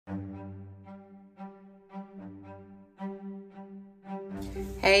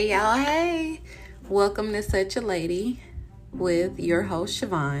Hey y'all, hey! Welcome to Such a Lady with your host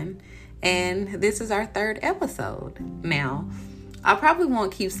Siobhan, and this is our third episode. Now, I probably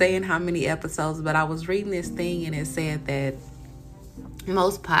won't keep saying how many episodes, but I was reading this thing and it said that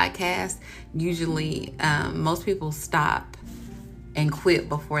most podcasts usually, most people stop and quit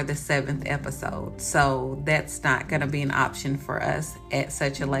before the 7th episode. So that's not going to be an option for us at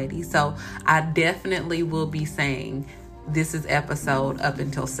Such a Lady. So I definitely will be saying this is episode up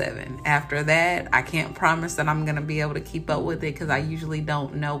until 7. After that, I can't promise that I'm going to be able to keep up with it because I usually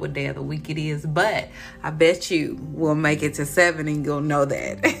don't know what day of the week it is. But I bet you we'll make it to 7 and you'll know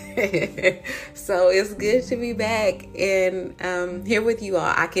that. So it's good to be back and here with you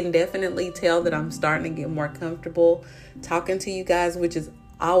all. I can definitely tell that I'm starting to get more comfortable talking to you guys, which is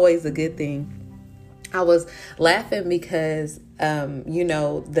always a good thing. I was laughing because,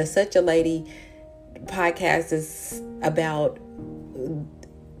 the Such a Lady podcast is about,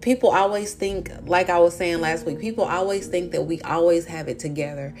 people always think, like I was saying last week, people always think that we always have it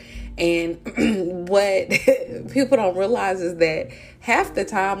together. And what people don't realize is that half the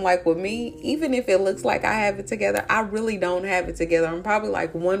time, like with me, even if it looks like I have it together, I really don't have it together. I'm probably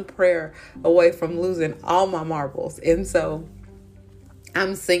like one prayer away from losing all my marbles. And so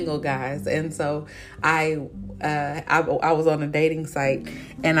I'm single, guys. And so I was on a dating site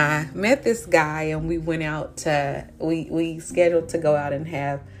and I met this guy and we went out to, we scheduled to go out and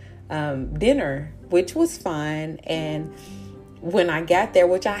have dinner, which was fun. And when I got there,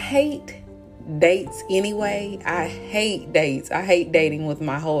 which I hate dates anyway, I hate dates. I hate dating with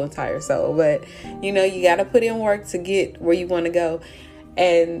my whole entire soul. But, you got to put in work to get where you want to go.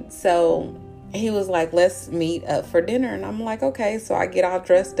 And so he was like, let's meet up for dinner. And I'm like, okay. So I get all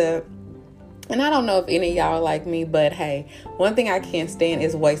dressed up. And I don't know if any of y'all are like me, but hey, one thing I can't stand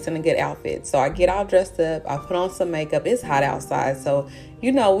is wasting a good outfit. So I get all dressed up. I put on some makeup. It's hot outside. So,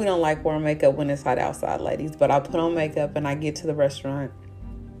 we don't like wearing makeup when it's hot outside, ladies. But I put on makeup and I get to the restaurant.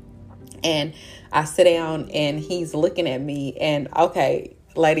 And I sit down and he's looking at me. And okay,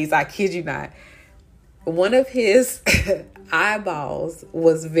 ladies, I kid you not. One of his eyeballs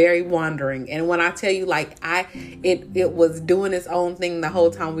was very wandering. And when I tell you, it was doing its own thing the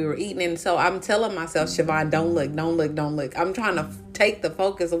whole time we were eating. And so I'm telling myself, Siobhan, don't look. I'm trying to take the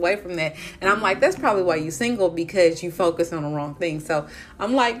focus away from that. And I'm like, that's probably why you're single, because you focus on the wrong thing. So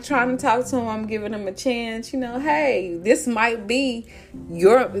I'm like trying to talk to him. I'm giving him a chance, hey, this might be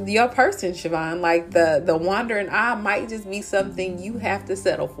your person, Siobhan. Like the wandering eye might just be something you have to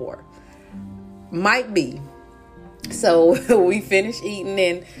settle for. Might be. So we finished eating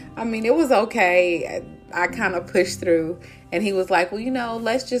and it was okay. I kind of pushed through and he was like, well,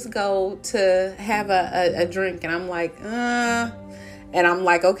 let's just go to have a drink. And I'm like, and I'm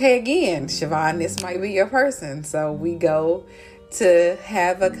like, okay, again, Siobhan, this might be your person. So we go to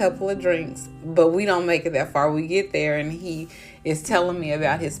have a couple of drinks, but we don't make it that far. We get there and he is telling me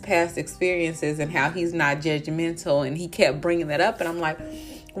about his past experiences and how he's not judgmental. And he kept bringing that up. And I'm like,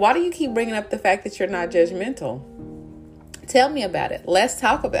 why do you keep bringing up the fact that you're not judgmental? Tell me about it. Let's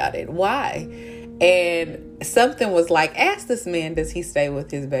talk about it. Why? And something was like, ask this man, does he stay with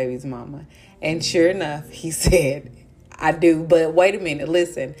his baby's mama? And sure enough, he said, I do. But wait a minute,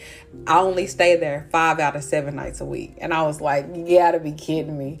 listen, I only stay there 5 out of 7 nights a week. And I was like, you gotta be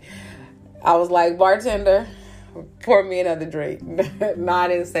kidding me. I was like, bartender, pour me another drink. No, I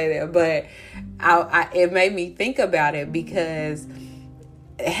didn't say that. But it made me think about it, because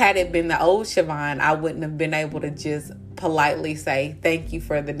had it been the old Siobhan, I wouldn't have been able to just politely say thank you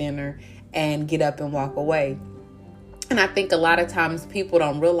for the dinner and get up and walk away. And I think a lot of times people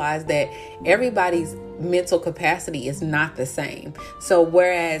don't realize that everybody's mental capacity is not the same. So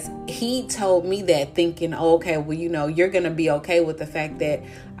whereas he told me that thinking, oh, okay, well, you're going to be okay with the fact that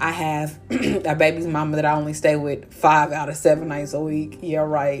I have a baby's mama that I only stay with 5 out of 7 nights a week. Yeah,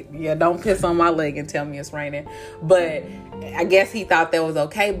 right. Yeah, don't piss on my leg and tell me it's raining. But I guess he thought that was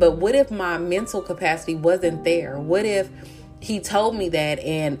okay. But what if my mental capacity wasn't there? What if he told me that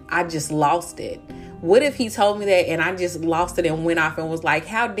and I just lost it? What if he told me that and I just lost it and went off and was like,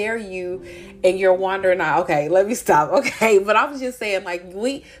 how dare you? And you're wondering, okay, let me stop. Okay. But I was just saying,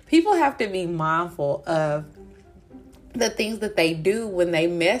 people have to be mindful of the things that they do when they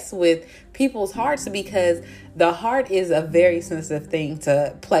mess with people's hearts, because the heart is a very sensitive thing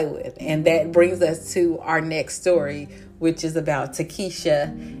to play with. And that brings us to our next story, which is about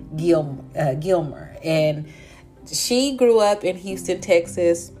Takesha Gilmer. And she grew up in Houston,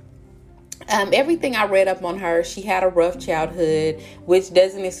 Texas. Everything I read up on her, she had a rough childhood, which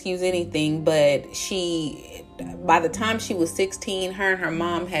doesn't excuse anything, but she by the time she was 16, her and her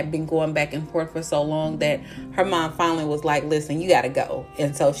mom had been going back and forth for so long that her mom finally was like, listen, you got to go.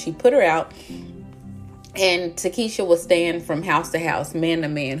 And so she put her out. And Takesha was staying from house to house, man to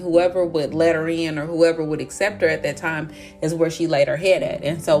man. Whoever would let her in or whoever would accept her at that time is where she laid her head at.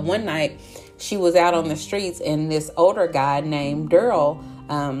 And so one night she was out on the streets and this older guy named Darrell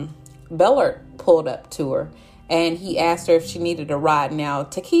Bellard pulled up to her. And he asked her if she needed a ride. Now,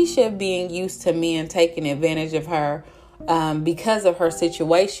 Takesha, being used to men taking advantage of her because of her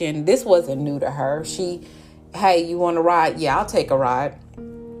situation, this wasn't new to her. Hey, you want a ride? Yeah, I'll take a ride.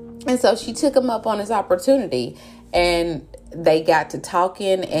 And so she took him up on his opportunity, and they got to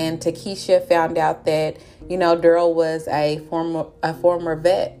talking, and Takesha found out that, Darrell was a former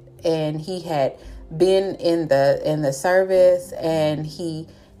vet, and he had been in the service, and he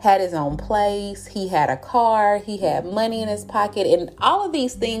had his own place. He had a car. He had money in his pocket, and all of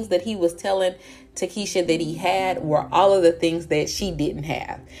these things that he was telling Takesha that he had were all of the things that she didn't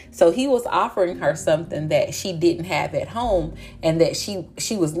have. So he was offering her something that she didn't have at home and that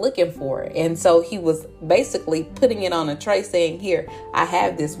she was looking for. And so he was basically putting it on a tray saying, here, I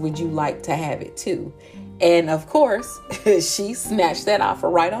have this. Would you like to have it too? And of course, she snatched that offer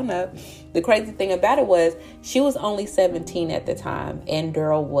right on up. The crazy thing about it was she was only 17 at the time and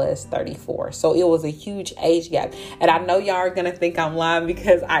Darrell was 34. So it was a huge age gap. And I know y'all are going to think I'm lying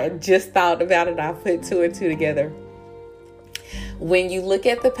because I just thought about it. I put two and two together. When you look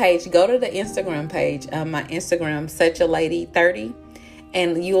at the page, go to the Instagram page, my Instagram, Such a Lady 30.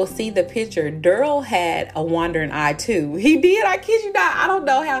 And you'll see the picture. Darrell had a wandering eye too. He did. I kid you not. I don't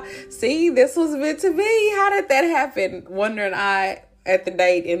know how. See, this was meant to be. How did that happen? Wandering eye at the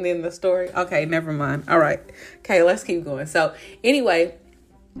date and then the story. Okay, never mind. All right. Okay, let's keep going. So anyway,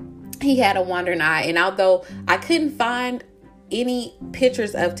 he had a wandering eye. And although I couldn't find any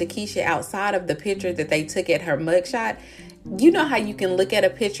pictures of Takesha outside of the picture that they took at her mugshot, you know how you can look at a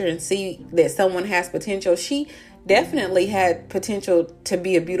picture and see that someone has potential? She definitely had potential to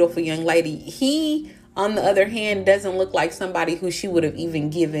be a beautiful young lady. He, on the other hand, doesn't look like somebody who she would have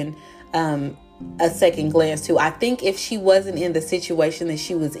even given a second glance to. I think if she wasn't in the situation that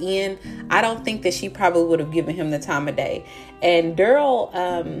she was in, I don't think that she probably would have given him the time of day. And Darrell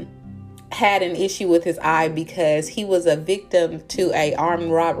had an issue with his eye because he was a victim to a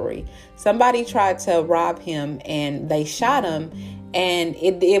armed robbery. Somebody tried to rob him and they shot him. And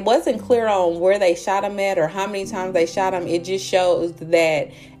it wasn't clear on where they shot him at or how many times they shot him. It just shows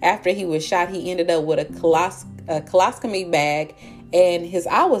that after he was shot, he ended up with a colostomy bag and his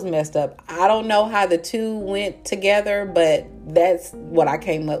eye was messed up. I don't know how the two went together, but that's what I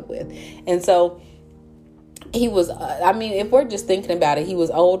came up with. And so he was, if we're just thinking about it, he was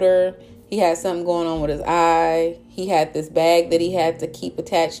older. He had something going on with his eye. He had this bag that he had to keep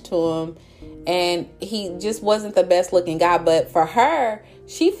attached to him. And he just wasn't the best looking guy. But for her, for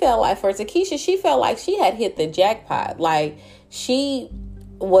Takesha, she felt like she had hit the jackpot. Like she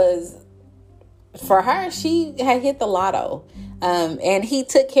had hit the lotto. And he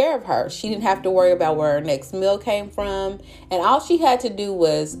took care of her. She didn't have to worry about where her next meal came from. And all she had to do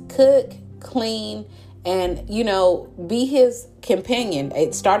was cook, clean, and, be his companion.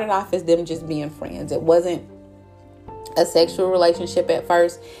 It started off as them just being friends. It wasn't a sexual relationship at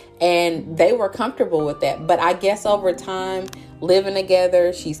first. And they were comfortable with that. But I guess over time, living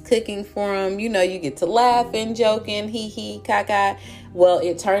together, she's cooking for him. You get to laughing, joking, hee, caca. Well,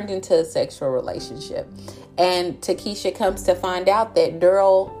 it turned into a sexual relationship. And Takesha comes to find out that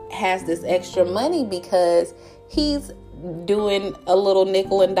Darrell has this extra money because he's doing a little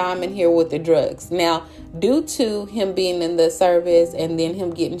nickel and dime in here with the drugs. Now, due to him being in the service and then him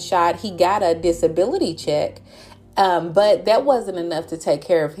getting shot, he got a disability check. But that wasn't enough to take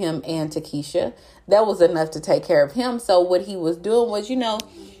care of him and Takesha. That was enough to take care of him. So what he was doing was,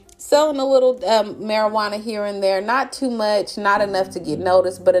 selling a little marijuana here and there. Not too much, not enough to get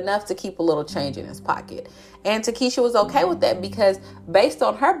noticed, but enough to keep a little change in his pocket. And Takesha was okay with that because based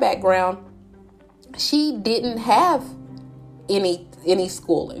on her background, she didn't have any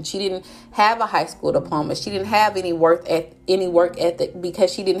schooling. She didn't have a high school diploma. She didn't have any work ethic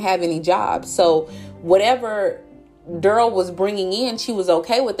because she didn't have any jobs. So whatever Darrell was bringing in, she was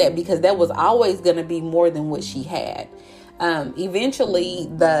okay with that because that was always going to be more than what she had. Eventually,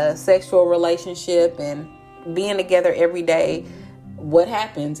 the sexual relationship and being together every day, what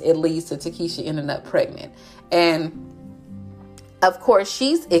happens? It leads to Takesha ending up pregnant. And of course,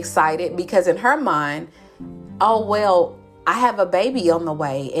 she's excited because in her mind, oh, well, I have a baby on the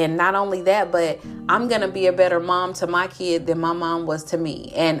way. And not only that, but I'm going to be a better mom to my kid than my mom was to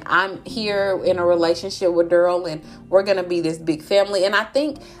me. And I'm here in a relationship with Darrell, and we're going to be this big family. And I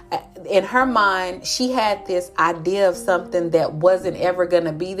think in her mind, she had this idea of something that wasn't ever going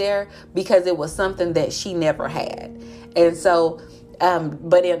to be there because it was something that she never had. And so,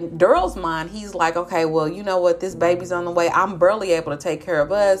 but in Darrell's mind, he's like, okay, well, you know what? This baby's on the way. I'm barely able to take care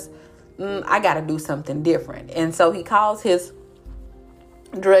of us. I got to do something different. And so he calls his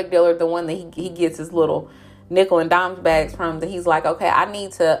drug dealer, the one that he gets his little nickel and dimes bags from, that he's like, okay, I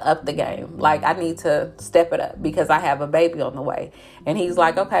need to up the game. Like, I need to step it up because I have a baby on the way. And he's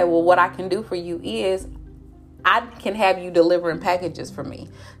like, okay, well, what I can do for you is I can have you delivering packages for me.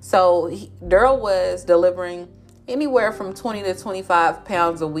 So Darrell was delivering anywhere from 20 to 25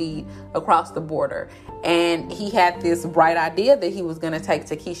 pounds of weed across the border. And he had this bright idea that he was going to take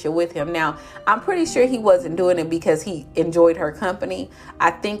Takesha with him. Now, I'm pretty sure he wasn't doing it because he enjoyed her company.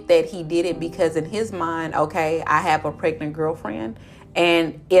 I think that he did it because in his mind, okay, I have a pregnant girlfriend.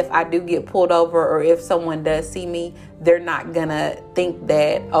 And if I do get pulled over, or if someone does see me, they're not going to think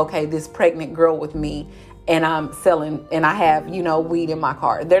that, okay, this pregnant girl with me and I'm selling and I have, weed in my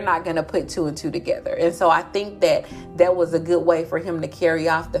car. They're not going to put two and two together. And so I think that that was a good way for him to carry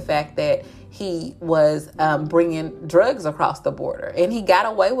off the fact that he was bringing drugs across the border, and he got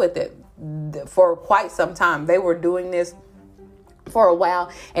away with it for quite some time. They were doing this for a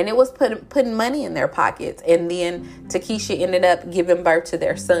while, and it was putting money in their pockets. And then Takesha ended up giving birth to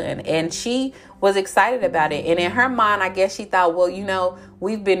their son, and she was excited about it. And in her mind, I guess she thought, well,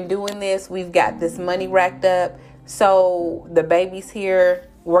 we've been doing this. We've got this money racked up. So the baby's here.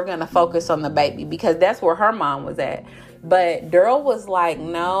 We're going to focus on the baby, because that's where her mind was at. But Darrell was like,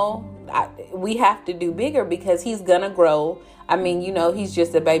 no, we have to do bigger because he's going to grow. I mean, he's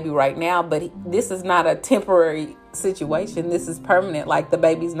just a baby right now, but this is not a temporary situation. This is permanent. Like, the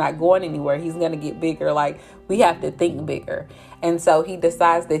baby's not going anywhere. He's going to get bigger. Like, we have to think bigger. And so he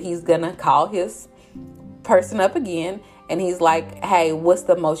decides that he's going to call his person up again. And he's like, hey, what's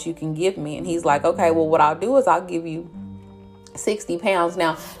the most you can give me? And he's like, okay, well, what I'll do is I'll give you 60 pounds.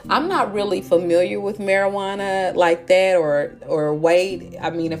 Now, I'm not really familiar with marijuana like that or weight. I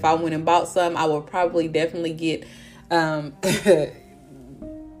mean, if I went and bought some, I would probably definitely get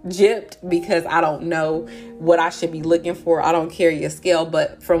gypped, because I don't know what I should be looking for. I don't carry a scale,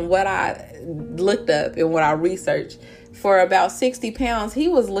 but from what I looked up and what I researched, for about 60 pounds, he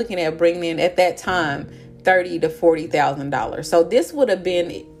was looking at bringing in at that time $30,000 to $40,000. So this would have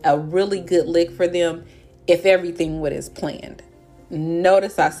been a really good lick for them if everything went as planned.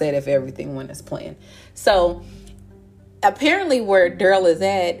 Notice I said if everything went as planned. So apparently where Darrell is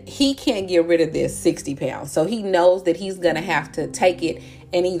at, he can't get rid of this 60 pounds. So he knows that he's going to have to take it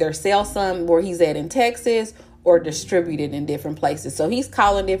and either sell some where he's at in Texas or distribute it in different places. So he's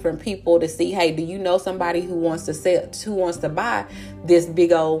calling different people to see, hey, do you know somebody who wants to buy this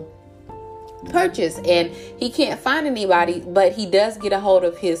big old purchase? And he can't find anybody, but he does get a hold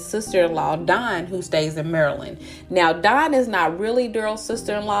of his sister-in-law, Dawn, who stays in Maryland. Now, Dawn is not really Darrell's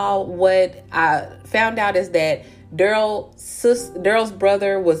sister-in-law. What I found out is that Darrell's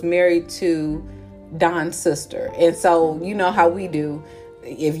brother was married to Dawn's sister. And so, you know how we do.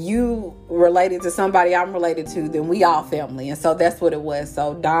 If you related to somebody I'm related to, then we all family. And so that's what it was.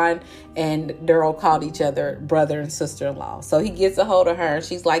 So Dawn and Darrell called each other brother and sister-in-law. So he gets a hold of her, and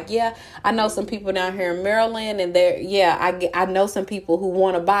she's like, yeah, I know some people down here in Maryland, and I know some people who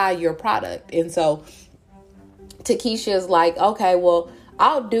want to buy your product. And so Takesha is like, okay, well,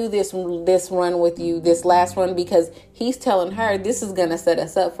 I'll do this run with you, this last run, because he's telling her this is going to set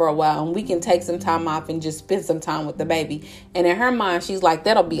us up for a while, and we can take some time off and just spend some time with the baby. And in her mind, she's like,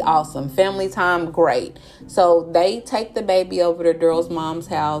 that'll be awesome. Family time, great. So they take the baby over to Darrell's mom's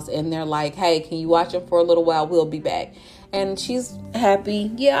house, and they're like, hey, can you watch him for a little while? We'll be back. And she's happy.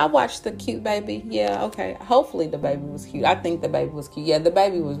 Yeah, I watched the cute baby. Yeah, okay. Hopefully the baby was cute. I think the baby was cute. Yeah, the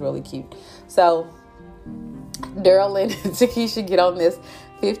baby was really cute. So Darrell and Takesha get on this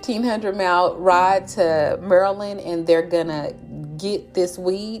 1,500-mile ride to Maryland, and they're gonna get this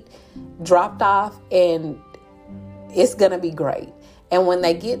weed dropped off, and it's gonna be great. And when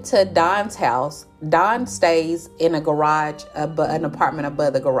they get to Dawn's house, Dawn stays in a garage, an apartment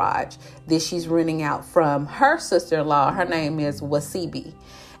above the garage that she's renting out from her sister-in-law. Her name is Wasibi.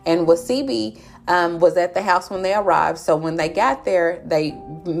 And Wasibi was at the house when they arrived. So when they got there, they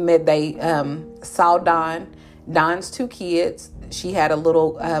saw Dawn's two kids. She had a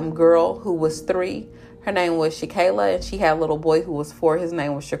little girl who was 3. Her name was Shakayla, and she had a little boy who was 4. His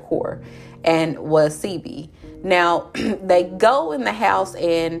name was Shakur, and was CB. Now, they go in the house,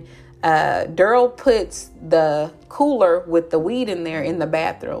 and Darrell puts the cooler with the weed in there in the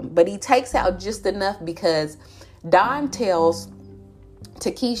bathroom, but he takes out just enough because Don tells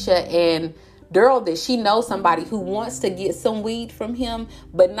Takesha and Darrell that she knows somebody who wants to get some weed from him,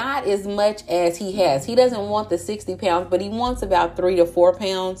 but not as much as he has. He doesn't want the 60 pounds, but he wants about 3 to 4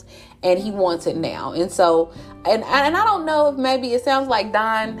 pounds, and he wants it now. And so, and I don't know if maybe it sounds like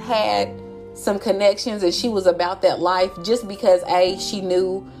Don had some connections and she was about that life just because she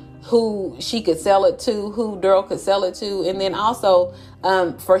knew who she could sell it to, who Darrell could sell it to, and then also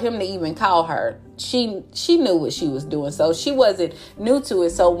for him to even call her, she knew what she was doing, so she wasn't new to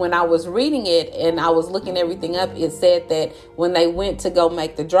it. So when I was reading it and I was looking everything up, it said that when they went to go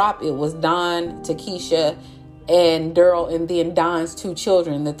make the drop, it was Don, Takesha, and Darrell, and then Don's 2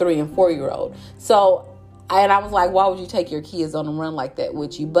 children, the 3 and 4-year-old. So, and I was like, why would you take your kids on a run like that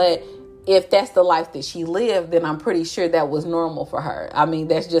with you? But if that's the life that she lived, then I'm pretty sure that was normal for her. I mean,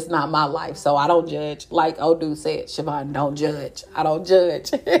 that's just not my life. So I don't judge. Like Odu said, Siobhan, don't judge. I don't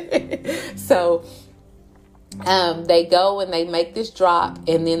judge. So they go and they make this drop,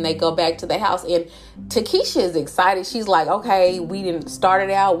 and then they go back to the house. And Takesha is excited. She's like, okay, we didn't start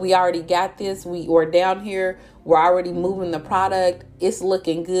it out. We already got this. We're down here. We're already moving the product. It's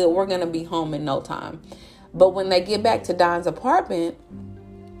looking good. We're going to be home in no time. But when they get back to Don's apartment,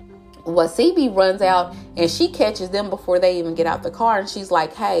 Wasibi runs out and she catches them before they even get out the car, and she's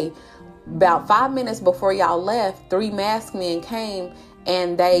like, hey, about 5 minutes before y'all left, 3 masked men came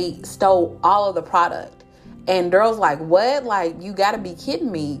and they stole all of the product. And Darrell's like, what? Like, you gotta be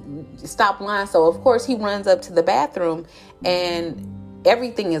kidding me. Stop lying. So of course he runs up to the bathroom and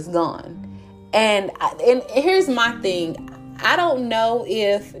everything is gone. And here's my thing. I don't know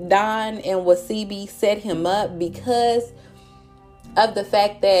if Don and Wasibi set him up because of the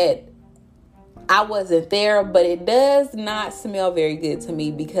fact that I wasn't there, but it does not smell very good to me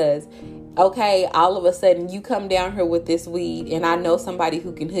because, okay, all of a sudden you come down here with this weed and I know somebody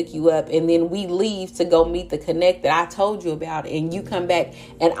who can hook you up, and then we leave to go meet the connect that I told you about, and you come back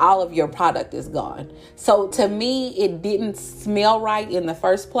and all of your product is gone. So to me, it didn't smell right in the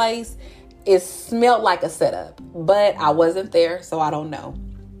first place. It smelled like a setup, but I wasn't there, so I don't know.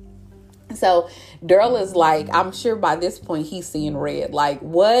 So Darrell is like, I'm sure by this point he's seeing red. Like,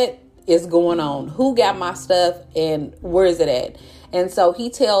 what is going on? Who got my stuff and where is it at? And so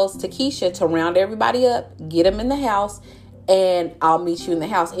he tells Takesha to round everybody up, get them in the house, and I'll meet you in the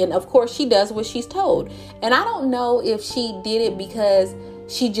house. And of course she does what she's told. And I don't know if she did it because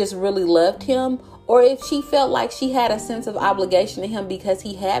she just really loved him, or if she felt like she had a sense of obligation to him because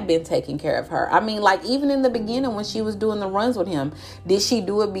he had been taking care of her. I mean, like, even in the beginning when she was doing the runs with him, did she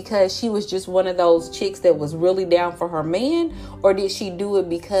do it because she was just one of those chicks that was really down for her man? Or did she do it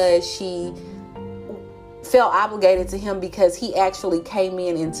because she felt obligated to him because he actually came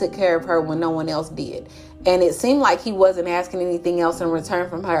in and took care of her when no one else did? And it seemed like he wasn't asking anything else in return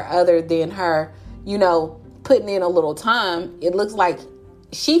from her other than her, putting in a little time. It looks like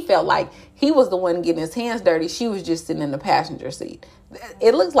she felt like he was the one getting his hands dirty. She was just sitting in the passenger seat.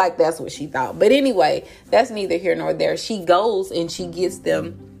 It looks like that's what she thought. But anyway, that's neither here nor there. She goes and she gets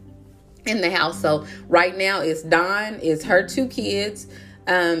them in the house. So right now it's Don, it's her 2 kids,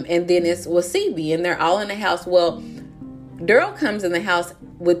 and then it's Wasibi, and they're all in the house. Well, Darrell comes in the house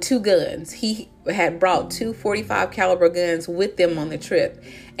with 2 guns. He had brought 2 .45 caliber guns with them on the trip,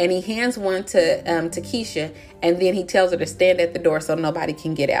 and he hands one to Takesha, and then he tells her to stand at the door so nobody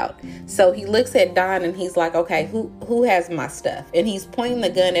can get out. So he looks at Don and he's like, okay, who has my stuff? And he's pointing the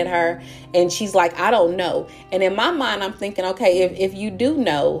gun at her, and she's like, I don't know. And in my mind, I'm thinking, okay, if you do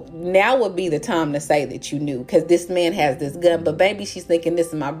know, now would be the time to say that you knew, because this man has this gun. But baby, she's thinking, this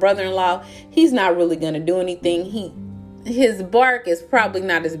is my brother-in-law. He's not really going to do anything. His bark is probably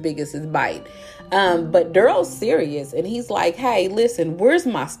not as big as his bite. But Darrell's serious, and he's like, hey, listen, where's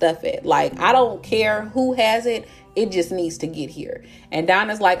my stuff at? Like, I don't care who has it. It just needs to get here. And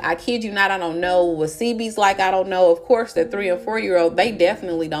Donna's like, I kid you not, I don't know. Wasibi's like, I don't know. Of course, the 3 and 4-year-old, they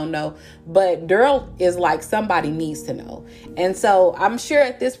definitely don't know. But Darrell is like, somebody needs to know. And so I'm sure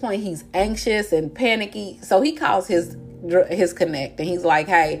at this point he's anxious and panicky. So he calls his connect, and he's like,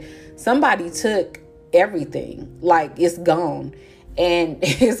 hey, somebody took everything. Like, it's gone. And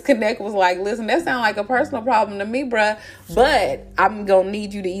his connect was like, listen, that sounds like a personal problem to me, bruh, but I'm going to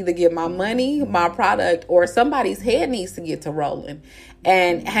need you to either get my money, my product, or somebody's head needs to get to rolling,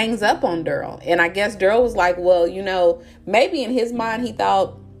 and hangs up on Darrell. And I guess Darrell was like, well, maybe in his mind, he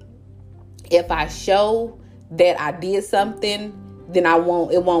thought, if I show that I did something, then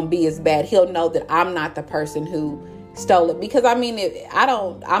it won't be as bad. He'll know that I'm not the person who stole it. Because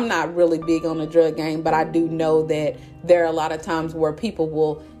I'm not really big on the drug game, but I do know that there are a lot of times where people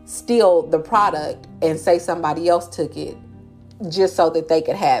will steal the product and say somebody else took it just so that they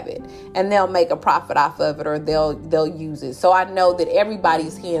could have it, and they'll make a profit off of it, or they'll use it. So I know that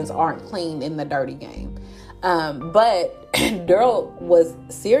everybody's hands aren't clean in the dirty game. But Darrell was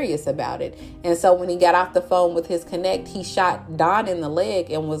serious about it. And so when he got off the phone with his connect, he shot Dawn in the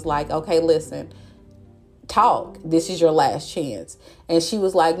leg and was like, okay, listen, talk. This is your last chance. And she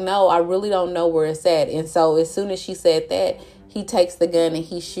was like, no, I really don't know where it's at. And so as soon as she said that, he takes the gun and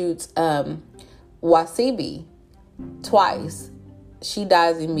he shoots Wasibi twice. She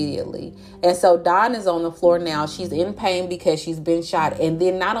dies immediately. And so Dawn is on the floor now. She's in pain because she's been shot. And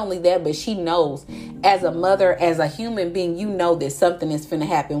then not only that, but she knows, as a mother, as a human being, you know that something is finna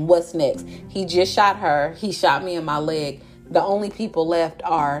happen. What's next? He just shot her. He shot me in my leg. The only people left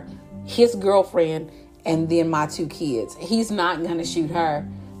are his girlfriend and then my 2 kids. He's not gonna shoot her.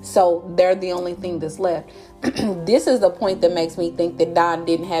 So they're the only thing that's left. This is the point that makes me think that Dawn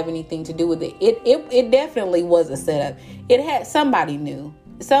didn't have anything to do with it. It definitely was a setup. It had, somebody knew.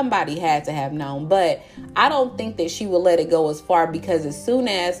 Somebody had to have known. But I don't think that she would let it go as far, because as soon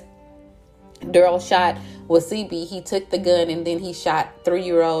as Darrell shot Wasibi, he took the gun and then he shot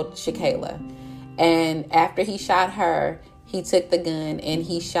 3-year-old Shakayla. And after he shot her, he took the gun and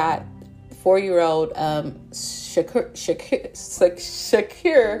he shot 4-year-old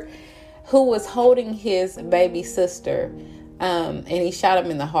Shakir, who was holding his baby sister, and he shot him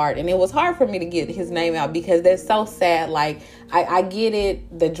in the heart. And it was hard for me to get his name out because that's so sad. Like, I get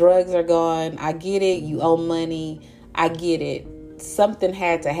it, the drugs are gone, I get it, you owe money, I get it, something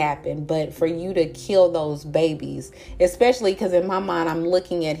had to happen. But for you to kill those babies, especially because in my mind I'm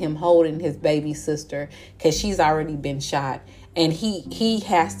looking at him holding his baby sister because she's already been shot. And he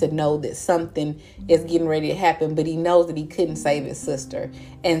has to know that something is getting ready to happen, but he knows that he couldn't save his sister.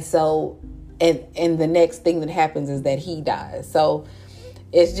 And so, and the next thing that happens is that he dies. So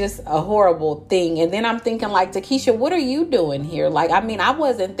it's just a horrible thing. And then I'm thinking, like, Takesha, what are you doing here? Like, I mean, I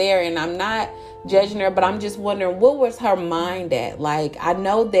wasn't there and I'm not judging her, but I'm just wondering, what was her mind at? Like, I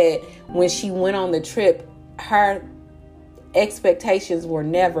know that when she went on the trip, her expectations were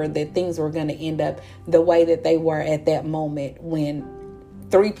never that things were going to end up the way that they were at that moment when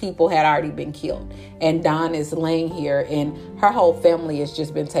 3 people had already been killed. And Dawn is laying here and her whole family has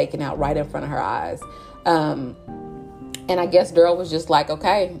just been taken out right in front of her eyes. And I guess Darrell was just like,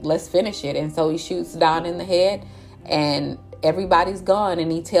 okay, let's finish it. And so he shoots Dawn in the head and everybody's gone.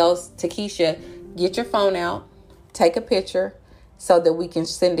 And he tells Takesha, get your phone out, take a picture so that we can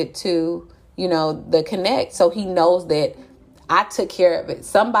send it to, the Connect. So he knows that I took care of it.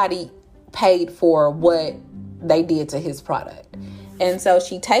 Somebody paid for what they did to his product. And so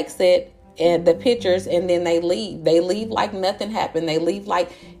she takes it and the pictures and then they leave. They leave like nothing happened. They leave like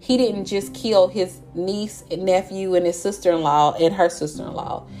he didn't just kill his niece and nephew and his sister-in-law and her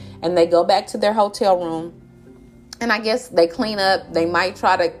sister-in-law. And they go back to their hotel room. And I guess they clean up. They might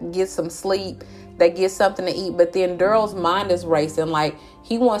try to get some sleep. They get something to eat. But then Darrell's mind is racing. Like,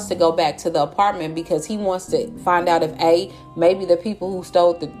 he wants to go back to the apartment because he wants to find out if A, maybe the people who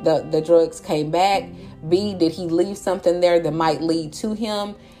stole the drugs came back. B, did he leave something there that might lead to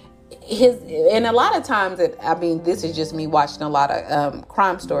him? And a lot of times, this is just me watching a lot of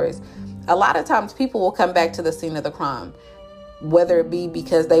crime stories. A lot of times people will come back to the scene of the crime, whether it be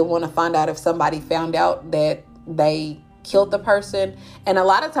because they want to find out if somebody found out that they killed the person. And a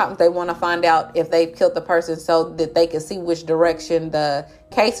lot of times they want to find out if they've killed the person so that they can see which direction the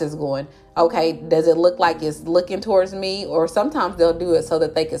case is going. Okay, does it look like it's looking towards me? Or sometimes they'll do it so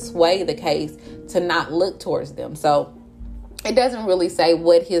that they can sway the case to not look towards them. So it doesn't really say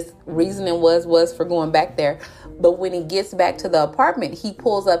what his reasoning was for going back there. But when he gets back to the apartment, he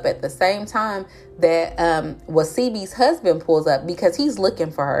pulls up at the same time that Wasibi's husband pulls up because he's looking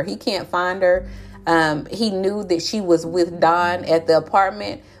for her. He can't find her. He knew that she was with Dawn at the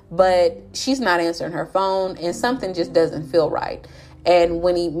apartment, but she's not answering her phone and something just doesn't feel right. And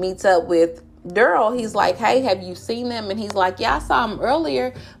when he meets up with Darrell, he's like, hey, have you seen them? And he's like, yeah, I saw him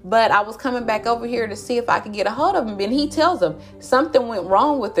earlier, but I was coming back over here to see if I could get a hold of him. And he tells him something went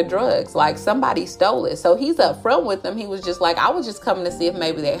wrong with the drugs, like somebody stole it. So he's up front with them. He was just like, I was just coming to see if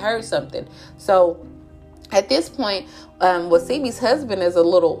maybe they heard something. So at this point, Wasibi's husband is a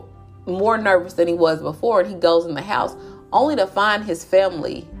little more nervous than he was before, and he goes in the house only to find his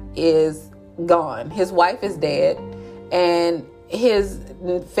family is gone. His wife is dead, and his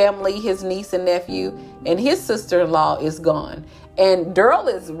family, his niece and nephew, and his sister-in-law is gone. And Darrell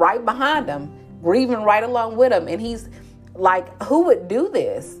is right behind him, grieving right along with him. And he's like, who would do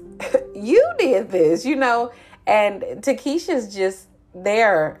this? You did this, And Takesha's just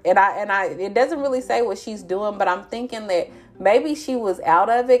there. And I it doesn't really say what she's doing, but I'm thinking that maybe she was out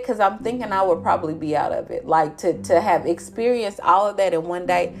of it, because I'm thinking I would probably be out of it. Like to have experienced all of that in one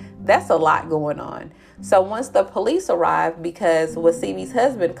day, that's a lot going on. So once the police arrived, because Wasibi's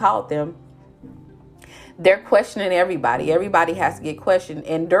husband called them, they're questioning everybody. Everybody has to get questioned.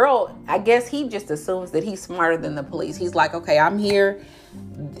 And Darrell, I guess he just assumes that he's smarter than the police. He's like, okay, I'm here.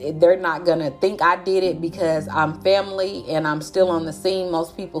 They're not going to think I did it because I'm family and I'm still on the scene.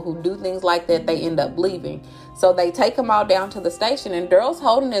 Most people who do things like that, they end up leaving. So they take him all down to the station, and Darrell's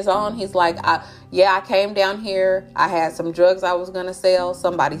holding his own. He's like, I came down here. I had some drugs I was going to sell.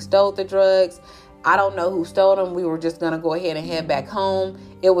 Somebody stole the drugs. I don't know who stole them. We were just going to go ahead and head back home.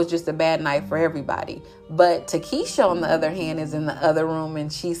 It was just a bad night for everybody. But Takesha, on the other hand, is in the other room,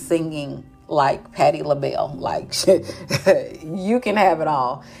 and she's singing like Patti LaBelle. Like, you can have it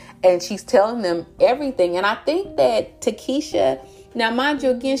all. And she's telling them everything. And I think that Takesha, now mind you,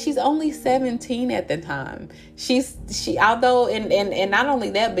 again, she's only 17 at the time. Although not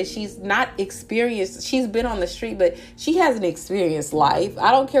only that, but she's not experienced. She's been on the street, but she has an experienced life. I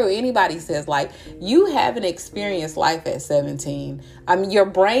don't care what anybody says. Like, you have an experienced life at 17. I mean, your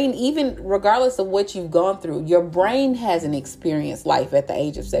brain, even regardless of what you've gone through, your brain has an experienced life at the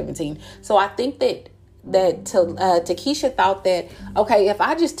age of 17. So I think that Takesha thought that, okay, if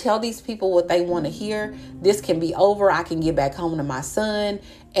I just tell these people what they want to hear, this can be over. I can get back home to my son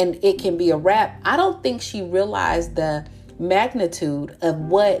and it can be a wrap. I don't think she realized the magnitude of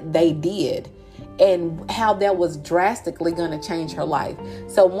what they did and how that was drastically going to change her life.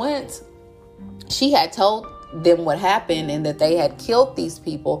 So once she had told them what happened and that they had killed these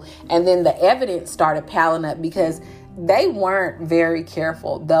people, and then the evidence started piling up because they weren't very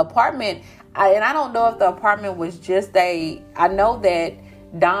careful. The apartment, and I don't know if the apartment was just I know that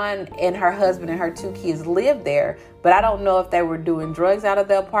Dawn and her husband and her 2 kids lived there, but I don't know if they were doing drugs out of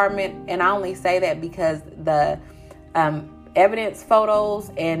the apartment. And I only say that because the evidence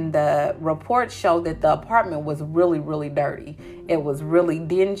photos and the reports show that the apartment was really, really dirty. It was really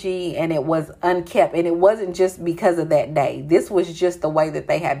dingy and it was unkept. And it wasn't just because of that day. This was just the way that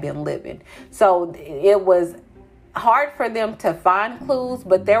they had been living. So it was hard for them to find clues,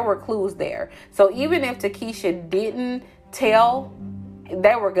 but there were clues there. So even if Takesha didn't tell,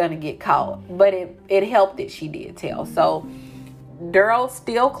 they were going to get caught. But it helped that she did tell. So Darrell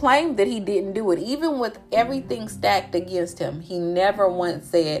still claimed that he didn't do it. Even with everything stacked against him, he never once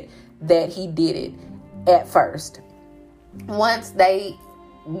said that he did it at first. Once they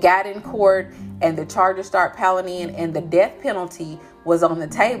got in court and the charges start piling in and the death penalty was on the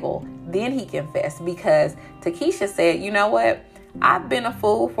table, then he confessed, because Takesha said, you know what? I've been a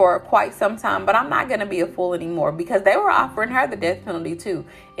fool for quite some time, but I'm not going to be a fool anymore, because they were offering her the death penalty too.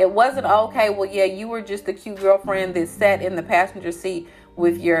 It wasn't, okay, well, yeah, you were just a cute girlfriend that sat in the passenger seat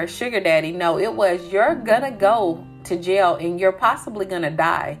with your sugar daddy. No, it was, you're going to go to jail and you're possibly going to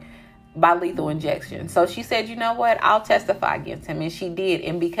die by lethal injection. So she said, you know what? I'll testify against him. And she did.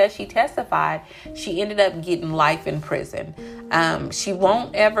 And because she testified, she ended up getting life in prison. She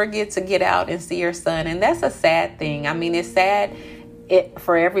won't ever get out and see her son. And that's a sad thing. I mean, it's sad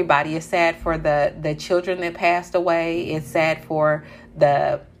for everybody. It's sad for the children that passed away. It's sad for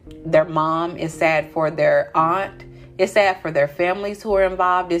their mom. It's sad for their aunt. It's sad for their families who are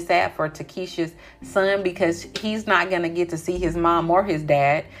involved. It's sad for Takesha's son, because he's not going to get to see his mom or his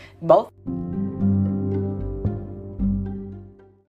dad. Both